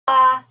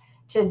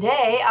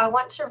Today I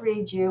want to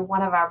read you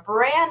one of our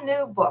brand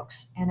new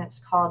books, and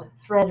it's called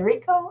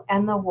Rico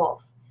and the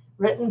Wolf,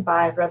 written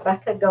by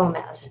Rebecca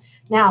Gomez.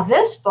 Now,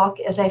 this book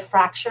is a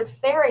fractured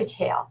fairy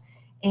tale,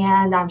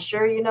 and I'm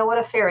sure you know what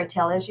a fairy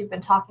tale is. You've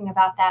been talking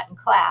about that in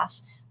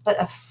class. But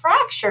a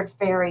fractured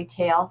fairy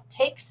tale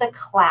takes a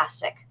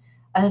classic,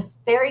 a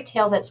fairy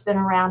tale that's been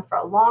around for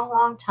a long,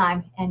 long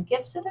time, and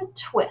gives it a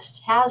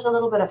twist, has a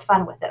little bit of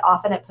fun with it.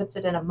 Often it puts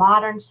it in a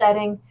modern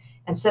setting.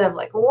 Instead of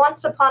like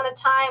once upon a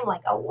time,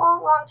 like a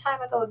long, long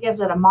time ago, it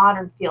gives it a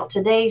modern feel,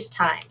 today's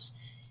times.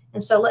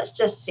 And so let's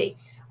just see.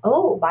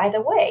 Oh, by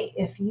the way,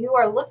 if you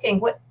are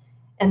looking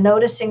and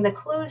noticing the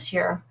clues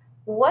here,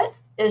 what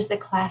is the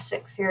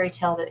classic fairy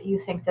tale that you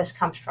think this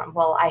comes from?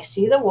 Well, I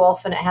see the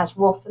wolf, and it has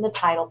wolf in the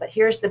title, but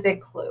here's the big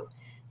clue.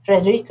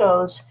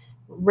 Frederico's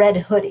red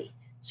hoodie.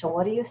 So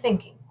what are you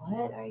thinking?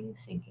 What are you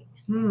thinking?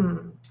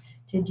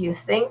 Did you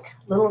think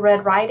Little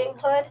Red Riding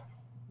Hood?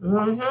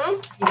 You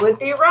would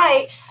be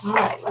right. All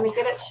right, let me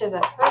get it to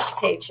the first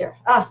page here.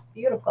 Ah,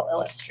 beautiful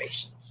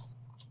illustrations.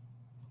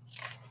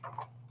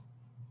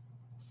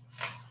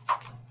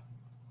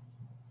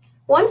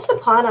 Once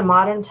upon a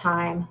modern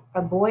time,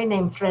 a boy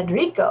named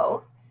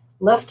Frederico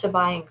left to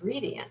buy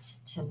ingredients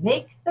to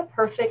make the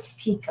perfect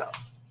pico.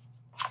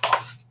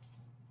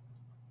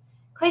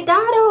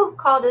 Cuidado,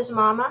 called his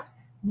mama.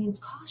 Means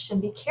caution,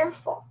 be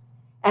careful.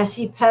 As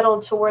he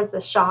pedaled toward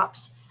the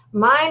shops,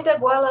 mind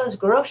Abuela's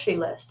grocery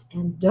list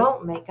and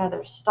don't make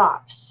other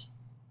stops.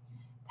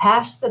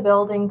 Past the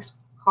buildings,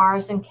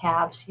 cars, and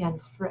cabs, young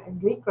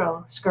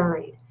Frederico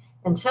scurried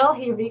until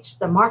he reached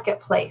the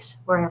marketplace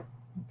where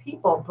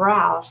people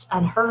browsed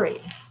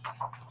unhurried.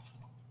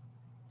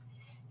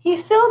 He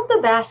filled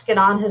the basket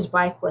on his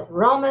bike with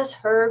aromas,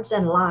 herbs,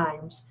 and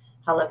limes,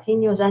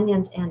 jalapenos,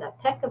 onions, and a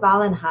peck of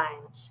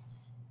Allenheims.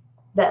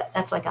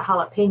 That's like a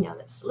jalapeno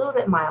that's a little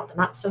bit mild and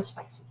not so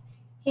spicy.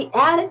 He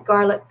added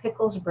garlic,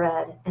 pickles,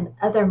 bread, and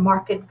other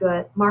market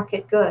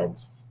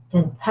goods,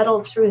 then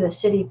pedaled through the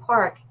city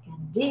park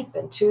and deep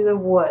into the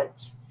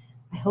woods.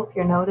 I hope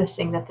you're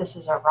noticing that this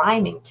is a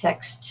rhyming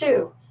text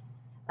too.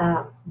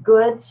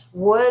 Goods,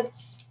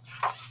 woods,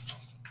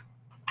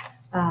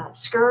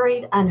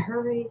 scurried,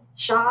 unhurried,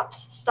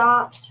 shops,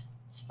 stops.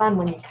 It's fun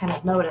when you kind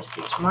of notice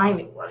these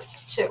rhyming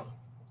words too.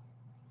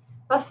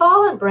 A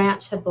fallen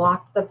branch had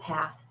blocked the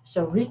path,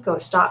 so Rico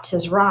stopped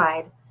his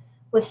ride.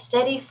 With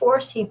steady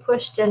force, he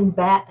pushed and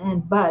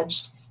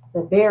budged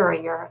the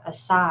barrier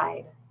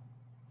aside.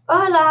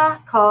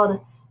 Hola, called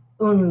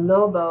un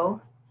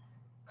lobo,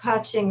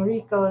 catching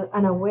Rico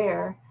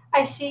unaware.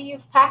 I see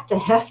you've packed a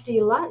hefty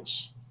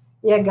lunch.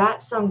 You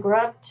got some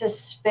grub to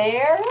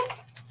spare?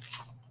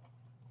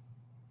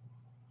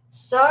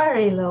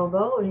 Sorry,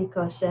 Lobo,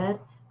 Rico said.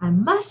 I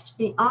must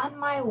be on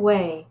my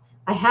way.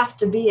 I have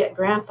to be at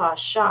Grandpa's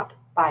shop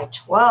by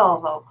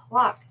 12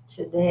 o'clock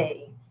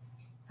today.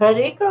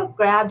 Frederico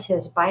grabbed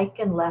his bike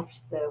and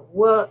left the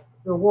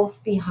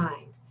wolf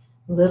behind.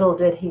 Little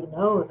did he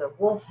know the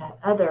wolf had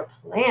other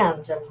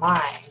plans in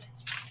mind.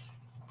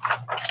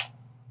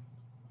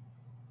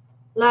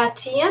 La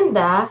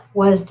tienda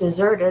was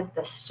deserted,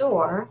 the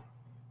store.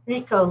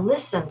 Rico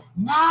listened,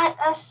 not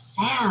a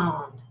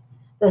sound.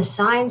 The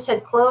signs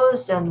had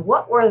closed, and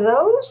what were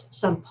those?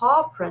 Some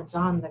paw prints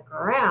on the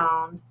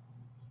ground.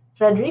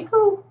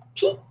 Frederico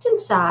peeked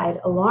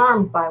inside,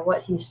 alarmed by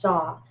what he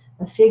saw.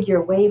 A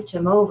figure waved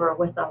him over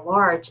with a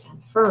large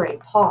and furry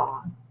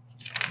paw.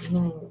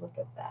 Look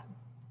at that.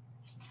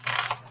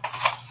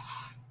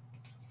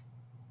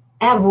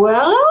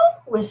 Abuelo?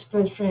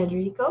 Whispered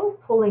Frederico,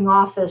 pulling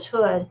off his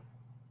hood.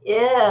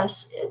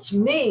 Yes, it's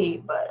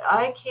me, but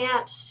I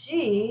can't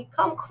see.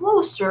 Come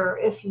closer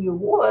if you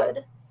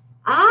would.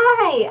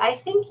 I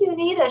think you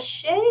need a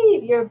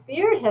shave. Your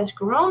beard has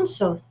grown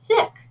so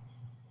thick.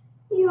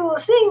 You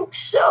think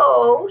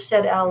so,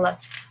 said El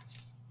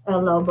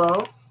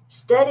Lobo.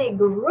 Steady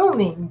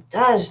grooming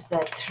does the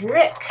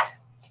trick.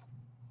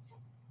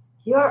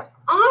 Your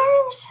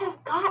arms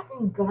have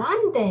gotten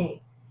grande.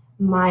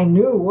 My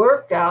new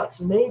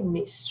workouts made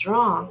me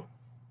strong.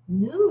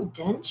 New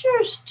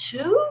dentures,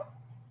 too?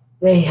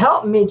 They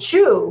help me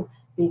chew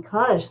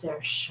because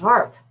they're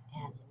sharp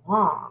and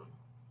long.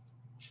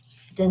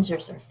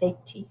 Dentures are fake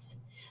teeth.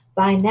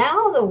 By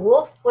now the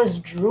wolf was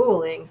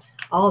drooling.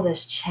 All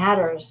this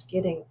chatter's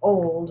getting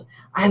old.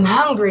 I'm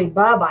hungry,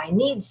 bub. I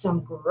need some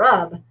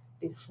grub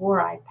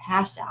before I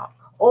pass out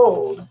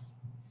cold.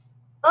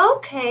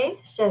 Okay,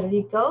 said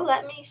Rico,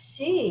 let me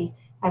see.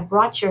 I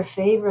brought your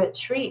favorite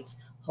treats.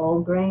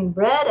 Whole grain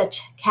bread, a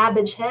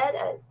cabbage head,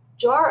 a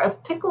jar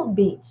of pickled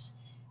beets.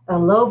 El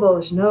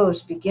Lobo's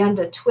nose began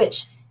to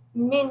twitch.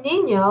 Mi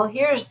niño,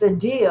 here's the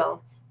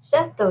deal.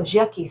 Set those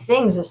yucky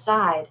things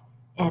aside,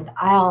 and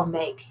I'll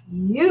make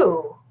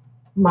you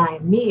my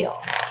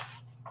meal.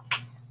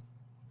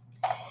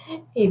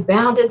 He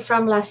bounded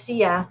from La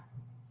Silla.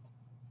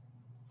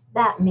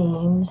 That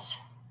means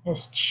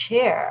his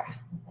chair,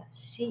 La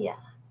Silla.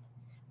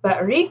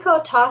 But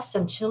Rico tossed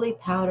some chili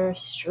powder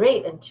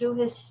straight into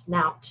his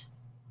snout.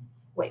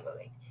 Wait.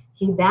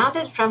 He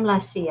bounded from La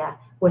Silla.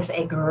 with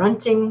a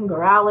grunting,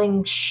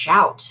 growling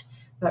shout.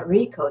 But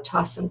Rico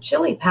tossed some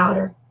chili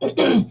powder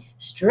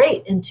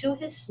straight into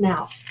his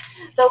snout.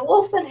 The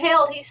wolf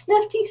inhaled, he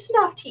sniffed, he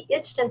snuffed, he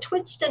itched and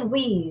twitched and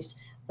wheezed,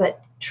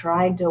 but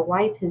tried to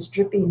wipe his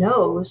drippy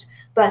nose,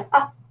 but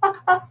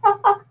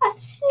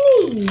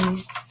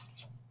sneezed.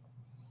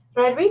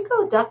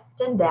 Frederico ducked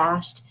and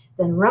dashed,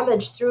 then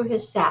rummaged through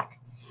his sack.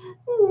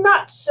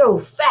 Not so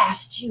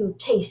fast, you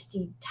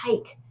tasty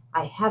tyke,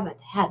 I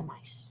haven't had my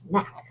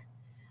snack.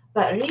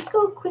 But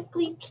Rico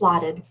quickly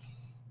plotted.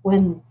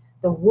 When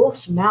the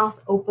wolf's mouth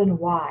opened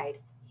wide,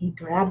 he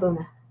grabbed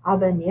an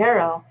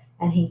habanero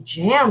and he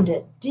jammed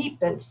it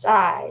deep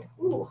inside.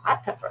 Ooh,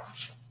 hot pepper.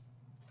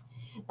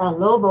 The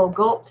lobo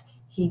gulped,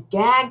 he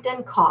gagged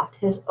and coughed.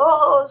 His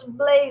ojos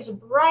blazed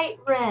bright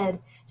red.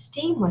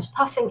 Steam was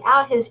puffing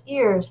out his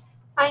ears.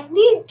 I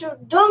need to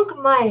dunk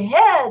my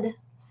head.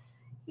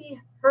 He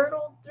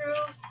hurtled through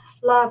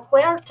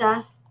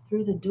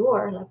the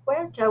door, La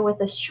Puerta,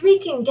 with a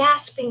shrieking,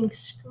 gasping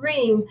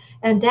scream,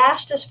 and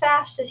dashed as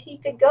fast as he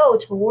could go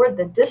toward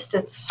the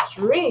distant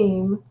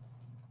stream.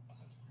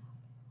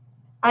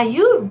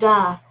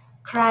 Ayuda,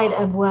 cried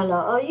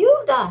Abuela.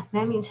 Ayuda,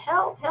 that means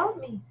help, help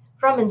me.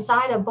 From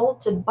inside a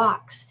bolted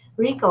box,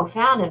 Rico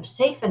found him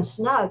safe and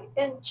snug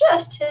in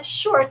just his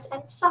shorts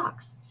and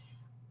socks.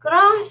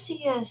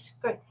 Gracias,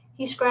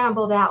 he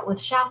scrambled out with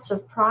shouts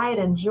of pride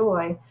and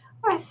joy.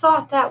 I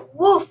thought that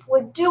wolf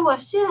would do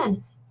us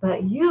in,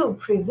 but you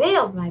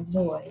prevailed, my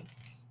boy.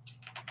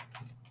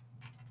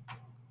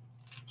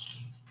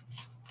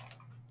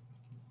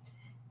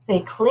 They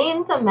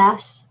cleaned the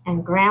mess,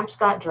 and Gramps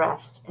got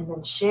dressed, and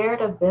then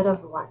shared a bit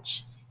of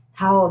lunch.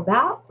 How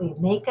about we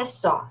make a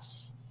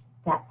sauce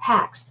that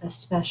packs a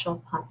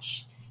special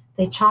punch?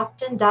 They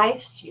chopped and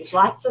diced, used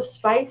lots of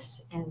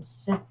spice, and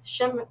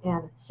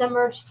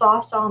simmered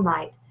sauce all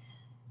night,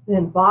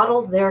 then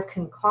bottled their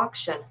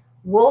concoction,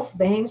 Wolf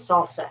Bane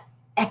Salsa,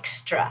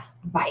 extra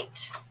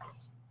bite.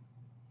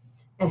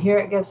 And here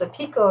it gives a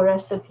pico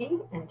recipe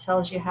and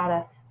tells you how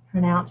to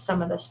pronounce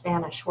some of the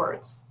Spanish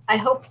words. I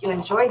hope you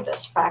enjoyed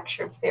this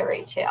fractured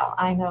fairy tale.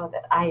 I know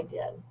that I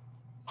did.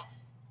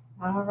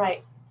 All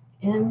right.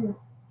 And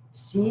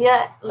see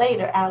ya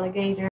later, alligator.